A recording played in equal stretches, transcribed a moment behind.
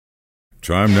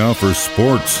Time now for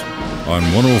sports on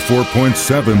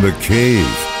 104.7 The Cave.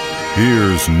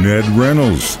 Here's Ned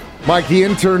Reynolds. Mike the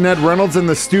intern, Ned Reynolds in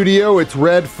the studio. It's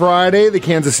Red Friday. The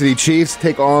Kansas City Chiefs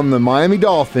take on the Miami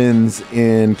Dolphins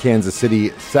in Kansas City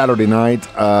Saturday night.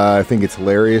 I think it's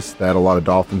hilarious that a lot of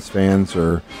Dolphins fans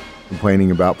are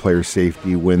complaining about player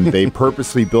safety when they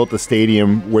purposely built a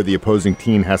stadium where the opposing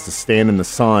team has to stand in the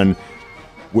sun,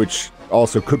 which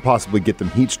also could possibly get them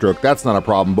heat stroke. That's not a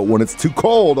problem, but when it's too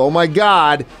cold, oh my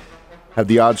God, have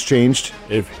the odds changed?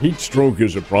 If heat stroke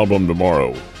is a problem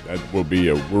tomorrow, that will be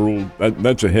a world.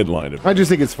 That's a headline. I just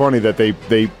think it's funny that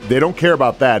they don't care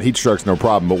about that. Heat stroke's no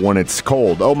problem, but when it's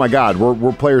cold, oh my God,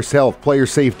 we're players' health, player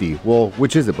safety. Well,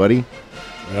 which is it, buddy?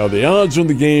 Now, the odds on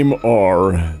the game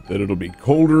are that it'll be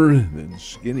colder than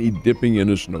skinny dipping in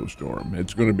a snowstorm.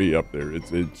 It's going to be up there.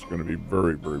 It's going to be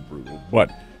very, very brutal.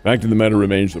 But fact of the matter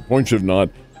remains, the points have not.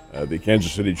 The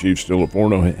Kansas City Chiefs still a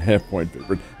 4.5-point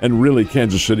favorite. And really,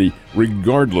 Kansas City,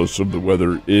 regardless of the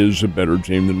weather, is a better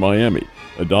team than Miami.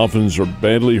 The Dolphins are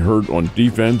badly hurt on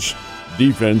defense.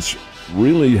 Defense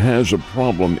really has a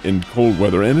problem in cold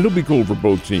weather, and it'll be cold for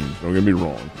both teams, don't get me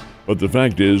wrong. But the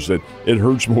fact is that it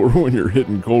hurts more when you're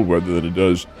hitting cold weather than it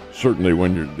does certainly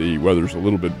when the weather's a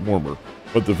little bit warmer.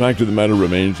 But the fact of the matter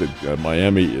remains that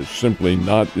Miami is simply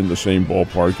not in the same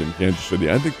ballpark in Kansas City.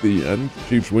 I think the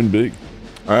Chiefs win big.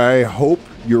 I hope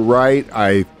you're right.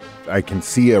 I can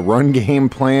see a run game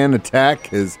plan attack,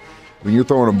 because when you're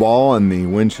throwing a ball and the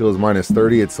wind chill is minus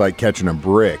 30, it's like catching a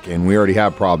brick, and we already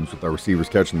have problems with our receivers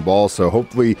catching the ball. So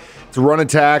hopefully it's a run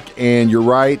attack, and you're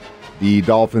right. The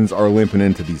Dolphins are limping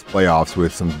into these playoffs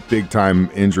with some big-time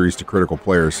injuries to critical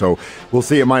players. So we'll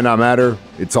see. It might not matter.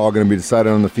 It's all going to be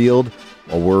decided on the field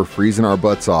while we're freezing our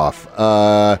butts off.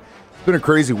 It's been a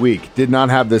crazy week. Did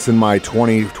not have this in my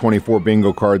 2024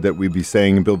 bingo card that we'd be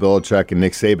saying Bill Belichick and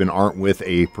Nick Saban aren't with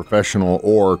a professional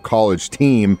or college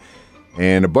team.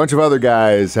 And a bunch of other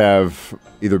guys have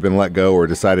either been let go or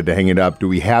decided to hang it up. Do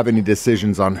we have any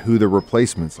decisions on who the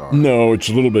replacements are? No, it's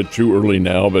a little bit too early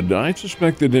now, but I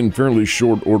suspect that in fairly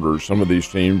short order, some of these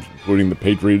teams, including the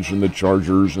Patriots and the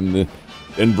Chargers and the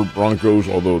Denver Broncos,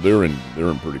 although they're in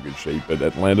pretty good shape, but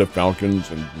Atlanta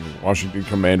Falcons and Washington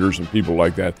Commanders and people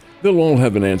like that, they'll all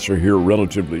have an answer here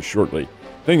relatively shortly.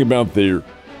 Think about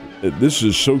this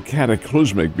is so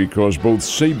cataclysmic because both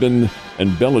Saban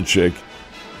and Belichick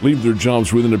leave their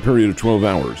jobs within a period of 12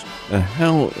 hours. Now,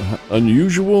 how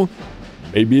unusual?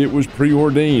 Maybe it was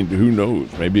preordained. Who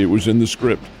knows? Maybe it was in the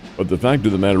script. But the fact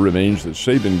of the matter remains that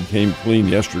Saban came clean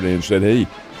yesterday and said, hey,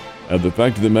 the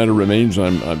fact of the matter remains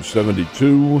I'm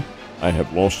 72. I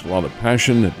have lost a lot of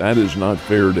passion. That is not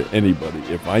fair to anybody.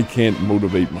 If I can't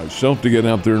motivate myself to get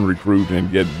out there and recruit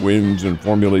and get wins and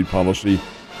formulate policy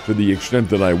to the extent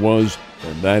that I was,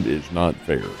 then that is not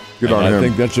fair. Good on him. I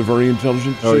think that's a very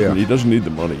intelligent decision. Oh, yeah. He doesn't need the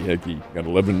money. Heck, he got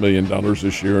 $11 million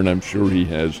this year, and I'm sure he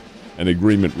has an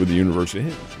agreement with the university. Hey,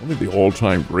 it's one of the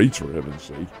all-time greats, for heaven's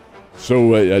sake.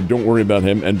 So don't worry about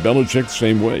him. And Belichick,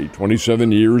 same way,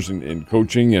 27 years in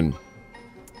coaching. And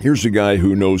here's a guy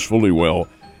who knows fully well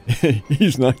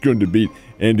he's not going to beat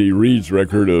Andy Reid's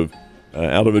record of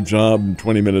out of a job, and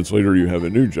 20 minutes later you have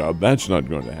a new job. That's not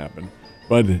going to happen.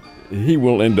 But he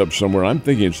will end up somewhere. I'm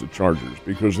thinking it's the Chargers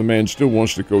because the man still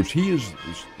wants to coach. He is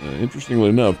interestingly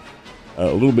enough, a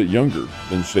little bit younger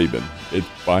than Saban. It's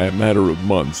by a matter of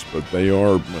months, but they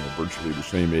are virtually the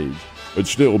same age. But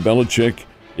still, Belichick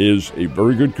is a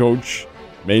very good coach.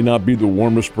 May not be the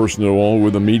warmest person at all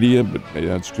with the media, but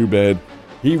that's too bad.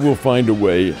 He will find a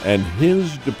way, and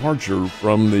his departure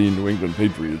from the New England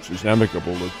Patriots is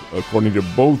amicable, according to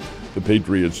both the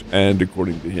Patriots and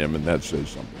according to him, and that says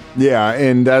something. Yeah,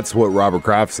 and that's what Robert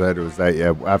Kraft said, was that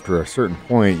after a certain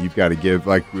point, you've got to give,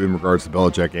 like in regards to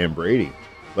Belichick and Brady,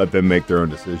 let them make their own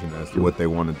decision as to what they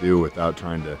want to do without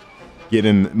trying to get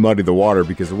in muddy the water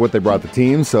because of what they brought the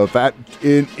team. So if that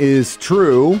is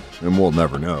true, and we'll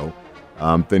never know,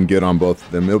 then good on both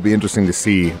of them. It'll be interesting to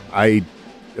see. I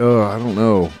don't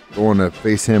know. Going to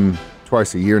face him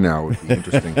twice a year now would be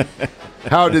interesting.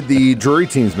 How did the Drury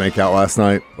teams make out last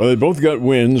night? Well, they both got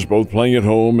wins, both playing at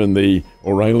home in the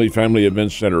O'Reilly Family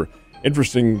Event Center.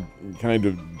 Interesting kind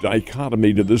of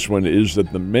dichotomy to this one is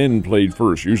that the men played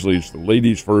first. Usually it's the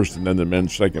ladies first and then the men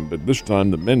second, but this time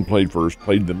the men played first,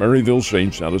 played the Maryville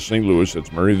Saints out of St. Louis. That's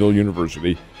Maryville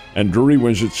University. And Drury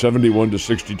wins it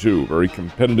 71-62. Very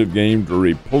competitive game.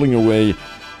 Drury pulling away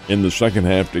in the second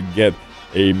half to get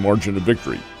a margin of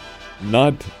victory.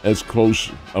 Not as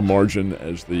close a margin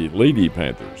as the Lady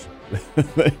Panthers.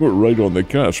 They were right on the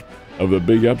cusp of a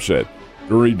big upset.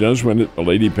 Drury does win it. The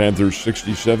Lady Panthers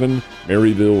 67,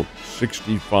 Maryville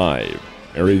 65.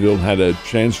 Maryville had a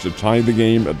chance to tie the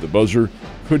game at the buzzer,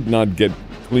 could not get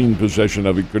clean possession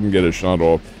of it, couldn't get a shot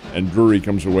off, and Drury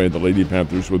comes away, the Lady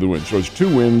Panthers with a win. So it's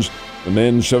 2 wins, the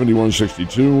men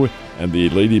 71-62, and the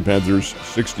Lady Panthers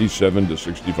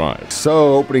 67-65.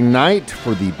 So opening night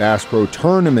for the Bass Pro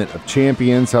Tournament of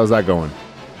Champions. How's that going?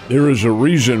 There is a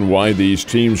reason why these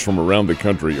teams from around the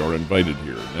country are invited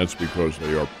here, and that's because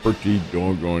they are pretty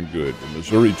doggone good. The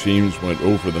Missouri teams went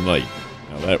 0 for the night.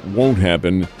 Now, that won't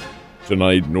happen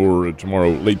tonight nor tomorrow,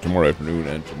 late tomorrow afternoon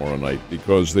and tomorrow night,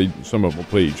 because some of them will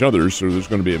play each other, so there's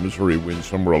going to be a Missouri win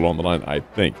somewhere along the line, I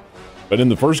think. But in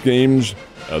the first games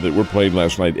that were played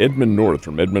last night, Edmond North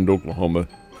from Edmond, Oklahoma,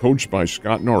 coached by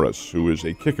Scott Norris, who is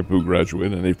a Kickapoo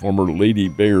graduate and a former Lady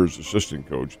Bears assistant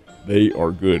coach. They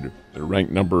are good. They're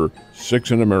ranked number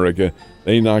 6 in America.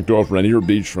 They knocked off Rainier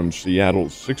Beach from Seattle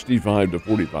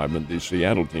 65-45, and the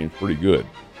Seattle team's pretty good.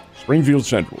 Springfield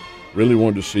Central really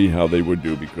wanted to see how they would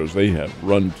do because they have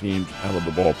run teams out of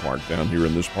the ballpark down here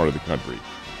in this part of the country.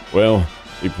 Well,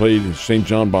 they played St.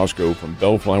 John Bosco from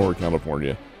Bellflower,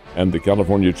 California, and the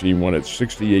California team won at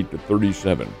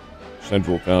 68-37.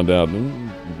 Central found out the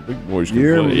big boys can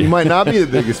play. You might not be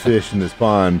the biggest fish in this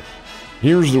pond.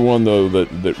 Here's the one, though,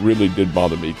 that really did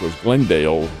bother me because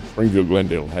Springfield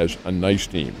Glendale has a nice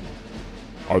team.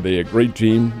 Are they a great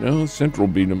team? No, Central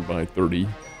beat them by 30.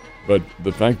 But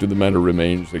the fact of the matter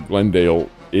remains that Glendale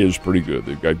is pretty good.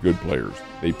 They've got good players.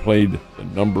 They played the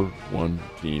number 1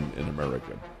 team in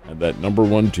America. And that number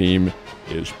 1 team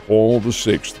is Paul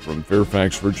VI from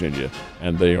Fairfax, Virginia.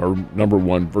 And they are number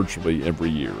 1 virtually every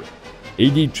year.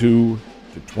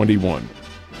 82-21,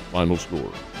 final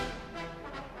score.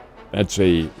 That's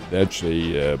a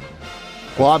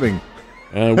Clobbing.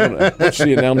 What's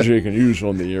the analogy I can use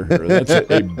on the air here?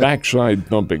 That's a backside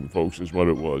thumping, folks, is what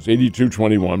it was.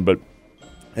 82-21,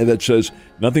 and that says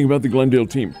nothing about the Glendale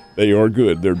team. They are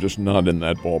good. They're just not in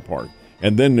that ballpark.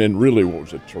 And then in really what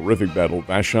was a terrific battle,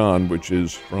 Vashon, which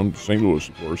is from St. Louis,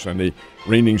 of course, and a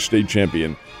reigning state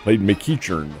champion, played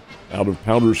McEachern out of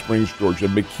Powder Springs, Georgia.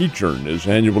 McEachern is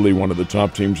annually one of the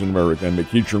top teams in America, and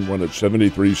McEachern won at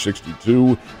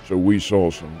 73-62, so we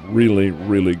saw some really,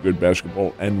 really good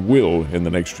basketball and will in the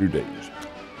next 2 days.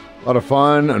 A lot of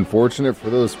fun. Unfortunate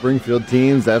for those Springfield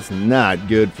teams. That's not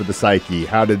good for the psyche.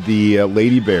 How did the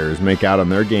Lady Bears make out on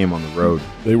their game on the road?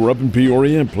 They were up in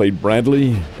Peoria and played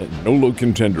Bradley, a no-look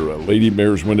contender. Lady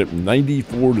Bears win it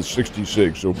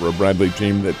 94-66 over a Bradley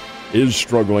team that is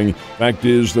struggling. Fact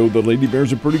is, though, the Lady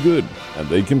Bears are pretty good, and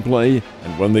they can play,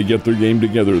 and when they get their game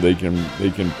together, they can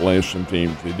blast some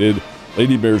teams. They did.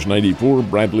 Lady Bears 94,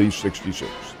 Bradley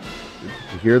 66.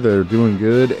 To hear they're doing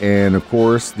good, and of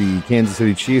course, the Kansas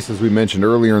City Chiefs, as we mentioned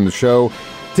earlier in the show,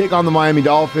 take on the Miami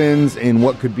Dolphins in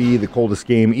what could be the coldest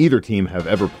game either team have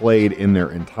ever played in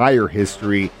their entire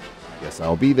history. Yes,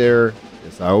 I'll be there.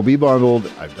 Yes, I will be bundled.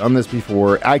 I've done this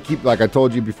before. Like I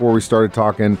told you before we started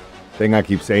talking, thing I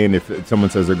keep saying, if someone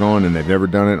says they're going and they've never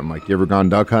done it, I'm like, you ever gone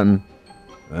duck hunting?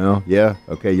 Well, yeah,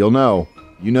 okay, you'll know.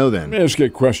 You know then. Let me ask you a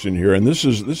question here, and this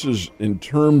is in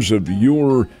terms of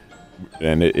your,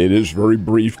 and it is very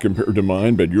brief compared to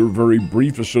mine, but your very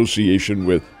brief association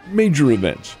with major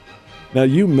events. Now,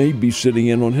 you may be sitting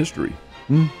in on history.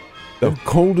 The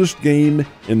coldest game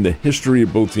in the history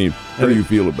of both teams. How do you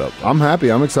feel about that? I'm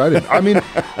happy. I'm excited. I mean,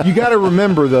 you got to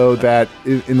remember, though, that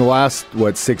in the last,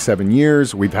 6-7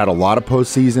 years, we've had a lot of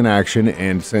postseason action.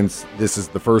 And since this is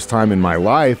the first time in my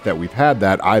life that we've had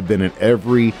that, I've been at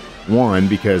every one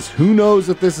because who knows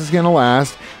if this is going to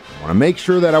last. I want to make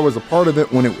sure that I was a part of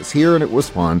it when it was here and it was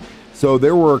fun. So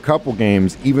there were a couple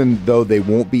games, even though they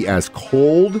won't be as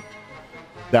cold,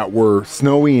 that were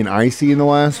snowy and icy in the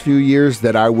last few years,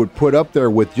 that I would put up there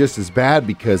with just as bad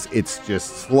because it's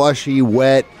just slushy,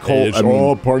 wet, cold. It's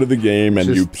all part of the game,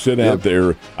 and you sit out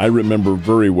there. I remember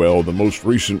very well the most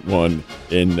recent one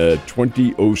in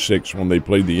 2006 when they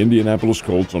played the Indianapolis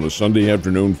Colts on a Sunday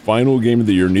afternoon, final game of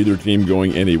the year, neither team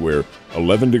going anywhere,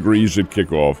 11 degrees at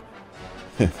kickoff.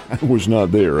 I was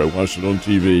not there. I watched it on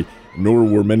TV, nor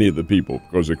were many of the people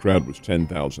because the crowd was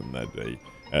 10,000 that day.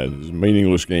 And it was a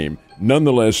meaningless game.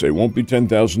 Nonetheless, it won't be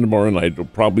 10,000 tomorrow night. It'll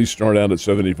probably start out at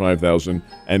 75,000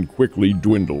 and quickly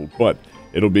dwindle. But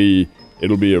it'll be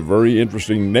a very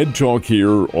interesting Ned Talk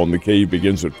here on The Cave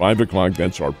begins at 5 o'clock.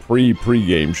 That's our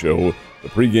pre-game show. The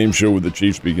pre-game show with the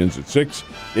Chiefs begins at 6.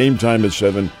 Game time at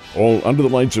 7. All under the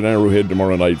lights at Arrowhead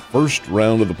tomorrow night. First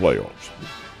round of the playoffs.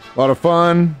 A lot of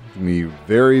fun. It's going to be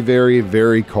very, very,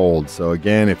 very cold. So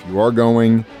again, if you are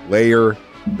going, layer,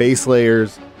 base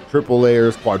layers, triple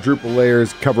layers, quadruple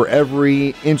layers, cover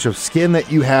every inch of skin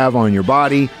that you have on your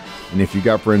body. And if you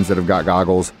got friends that have got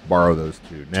goggles, borrow those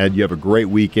too. Ned, you have a great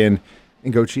weekend,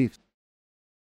 and go Chiefs.